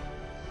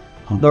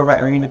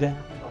rain again?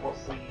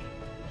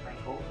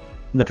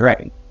 the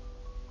train.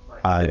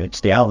 It's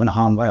the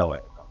Elvenham Railway.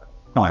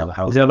 No,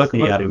 Elvenham. Is it a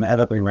local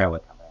Evergreen Railway.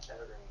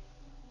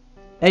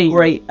 Hey,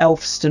 Great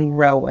Elfston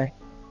Railway.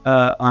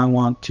 I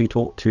want to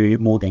talk to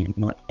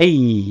Moregains.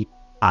 Hey,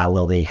 I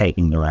will be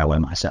taking the railway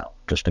myself,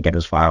 just to get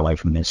as far away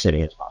from this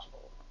city as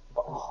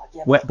possible.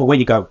 But where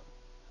you go?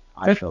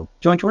 I shall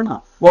join you or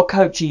not. What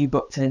coach are you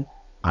booked in?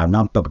 I've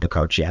not booked a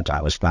coach yet.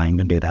 I was planning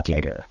to do that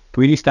later.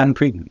 Can we do stand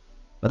premium?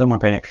 I don't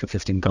want to pay an extra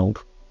 15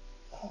 gold.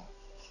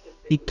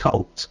 He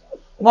told.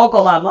 Not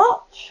got that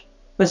much.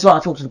 This is what I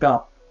talked to the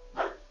guard.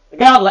 The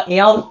guard let me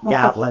on.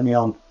 Yeah, let me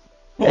on.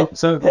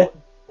 So, Do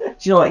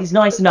you know what? He's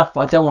nice enough,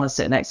 but I don't want to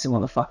sit next to him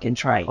on the fucking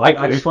train.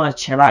 I just want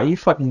to chill out. You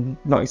fucking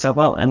knock yourself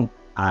out and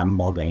I'm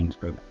Moregains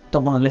Freemen.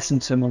 don't want to listen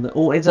to him on the.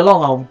 Oh, it's a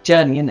long old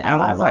journey, and how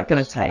long's that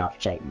going to take?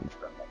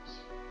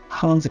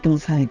 How long's it going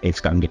to take? It's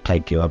going to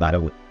take you about a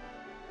week.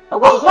 I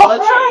was on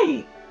the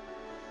train.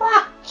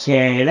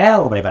 Chill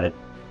out. What about it?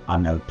 I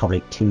don't know,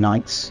 probably 2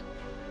 nights.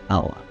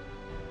 Oh,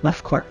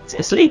 left quite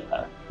asleep.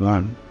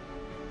 One.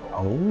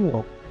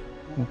 Oh.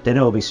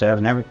 Dinner will be served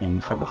and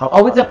everything.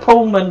 Oh, it's a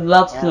Pullman,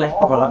 lovely.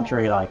 Proper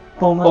luxury, like.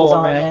 Pullman's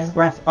on there.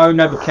 oh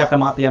no, but Kev, there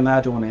might be a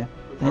murder on here.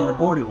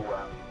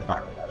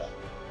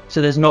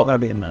 So there's not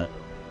going to be a minute.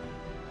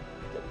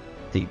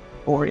 The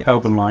Oreo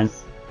Open line.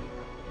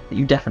 that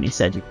you definitely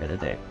said you were going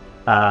to do.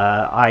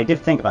 I did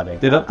think about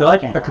it. Did I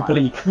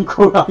completely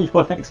call out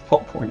your next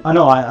plot point? I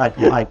know,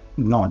 I'm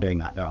not doing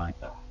that, don't I?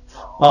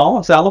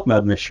 Oh, so I love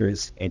murder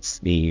mysteries. It's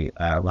the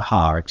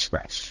Rahar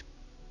Express.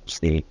 It's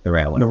the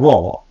railway. The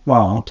Raw.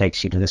 Well, it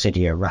takes you to the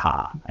city of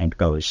Rahar and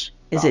goes.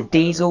 Is it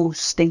diesel,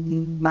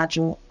 steam,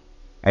 magic?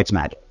 It's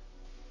magic.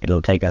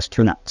 It'll take us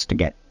 2 nights to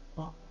get.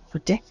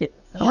 Ridiculous.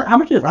 How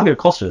much is it going to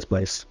cost for this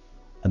place?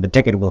 And the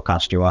ticket will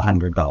cost you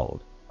 100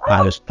 gold.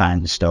 I just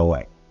plan to stow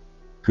away.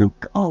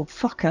 Oh,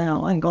 fucking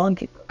hell, hang on.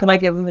 Can I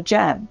give him a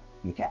jam?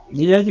 Yeah,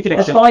 you can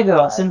There's 5 of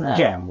us, isn't there?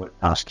 Jam would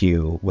ask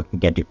you what can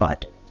get you by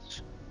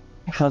tickets.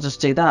 I'll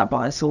just do that,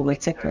 buy us all a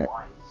ticket.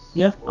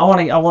 Yeah. I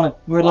want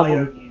to, we're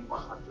looking.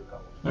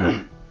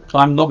 So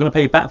I'm not going to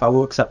pay you back, but I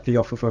will accept the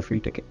offer for a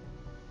free ticket.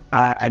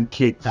 And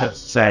Kit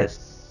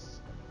says,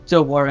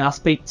 Don't worry, I'll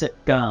speak to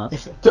guard.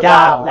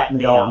 God, let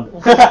me on.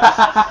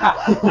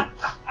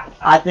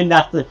 I think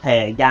that's the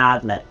pay,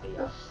 guard let me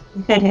on.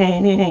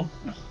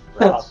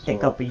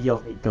 Pick up a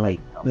young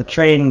glade. The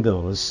train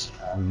goes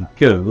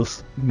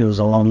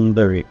along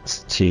the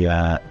route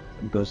to,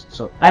 goes,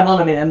 so, Hang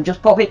on a minute, I'm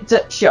just popping to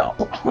the shop.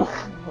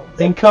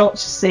 Then coach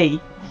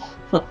C.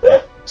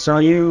 so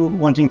are you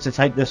wanting to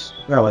take this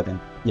railway then?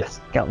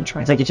 Yes. Get on the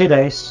train. It'll take you 2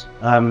 days.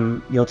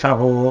 You'll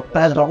travel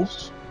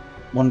 $1,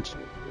 2, 4,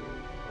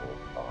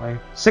 5,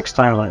 6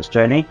 times on its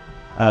journey.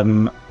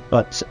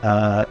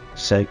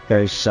 So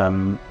there's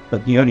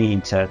but you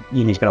need to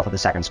get off at the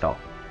second stop.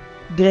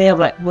 Do they have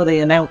will they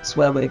announce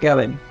where we're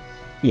going?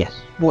 Yes.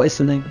 What is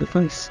the name of the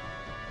place?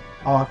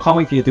 Oh, I can't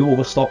wait for you to do all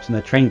the stops in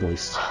the train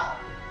voice.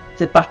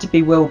 Is it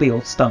Batterby, Wilby,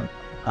 or Stump?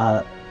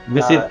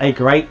 Visit a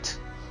great...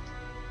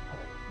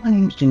 My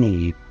name's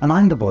Geneve, and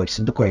I'm the voice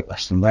of the Great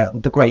Western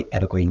the Great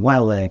Evergreen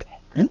Railway.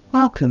 And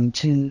welcome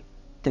to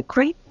the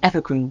Great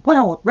Evergreen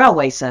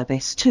Railway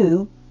Service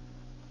to...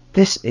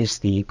 This is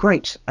the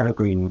Great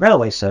Evergreen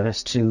Railway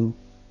Service to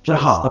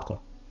Jahar.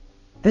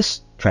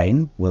 This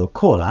train will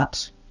call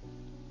at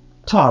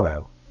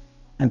Taro,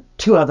 and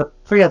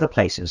 3 other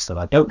places that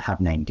I don't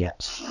have named yet.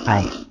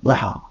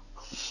 Rahar.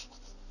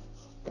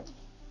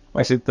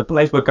 Wait, so the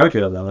place we'll go to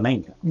doesn't have a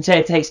name yet? You say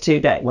it takes 2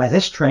 days. Where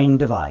this train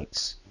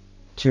divides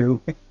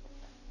to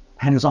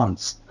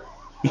Penzance.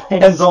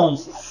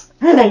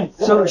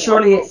 So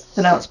surely it's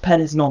pronounced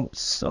Penn's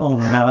Oh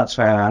no, that's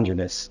where Andrew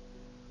is.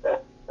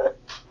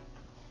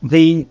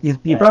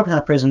 You've broken out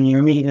of prison, you're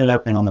immediately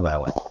opening on the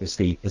railway. Is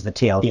the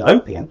TL. The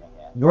opium?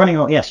 You're running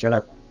on, yes, you're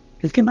like,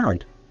 let's get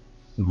married.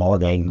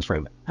 Moregains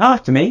Freemen.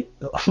 To me?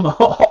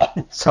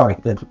 Sorry,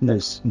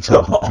 there's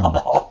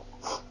that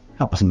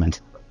wasn't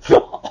meant.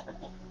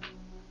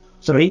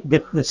 So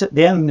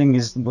the ending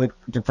is,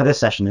 for this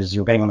session, is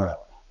you're getting on the railway.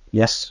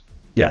 Yes?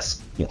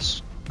 Yes.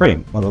 Yes.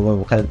 Brilliant.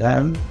 Well,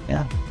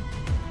 yeah.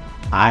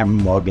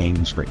 I'm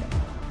Moregains Freemen,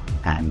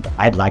 and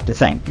I'd like to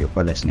thank you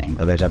for listening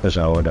to this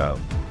episode of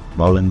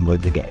Rolling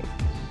with the Game.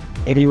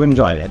 If you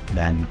enjoyed it,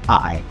 then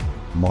I,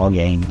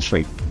 Moregains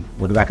Freemen,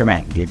 would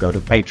recommend you go to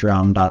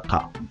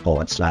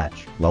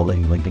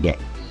patreon.com/Rolling with the Game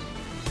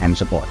and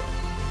support it.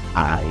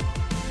 I,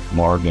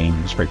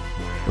 Moregains Freemen,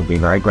 would be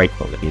very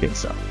grateful if you did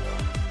so.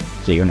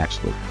 See you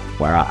next week,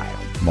 where I,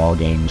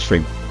 Moregains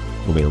Freemen,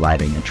 will be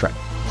lighting a trail.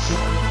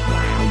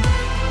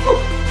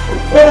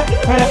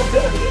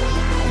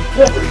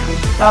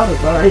 That was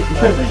very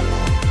good.